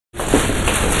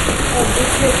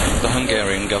The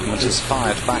Hungarian government has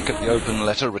fired back at the open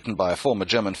letter written by a former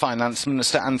German finance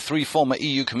minister and 3 former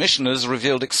EU commissioners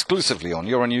revealed exclusively on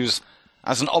Euronews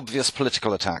as an obvious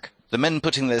political attack. The men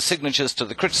putting their signatures to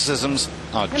the criticisms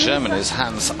are Germany's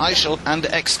Hans Eichel and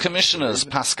ex-commissioners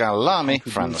Pascal Lamy,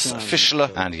 Franz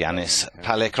Fischler and Yanis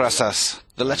Palekrasas.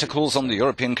 The letter calls on the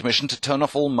European Commission to turn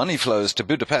off all money flows to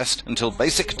Budapest until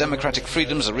basic democratic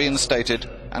freedoms are reinstated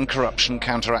and corruption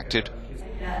counteracted.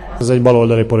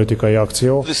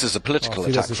 This is a political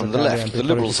attack from the left. The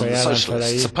Liberals and the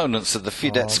Socialists, opponents of the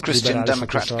Fidesz-Christian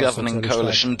Democrat governing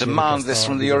coalition, demand this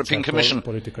from the European Commission.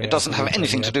 It doesn't have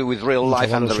anything to do with real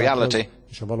life and the reality.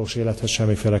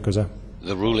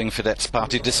 The ruling Fidesz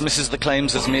party dismisses the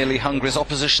claims as merely Hungary's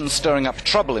opposition stirring up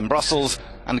trouble in Brussels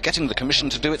and getting the Commission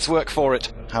to do its work for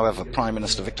it. However, Prime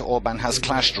Minister Viktor Orbán has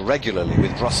clashed regularly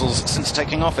with Brussels since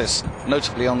taking office,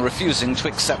 notably on refusing to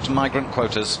accept migrant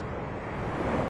quotas.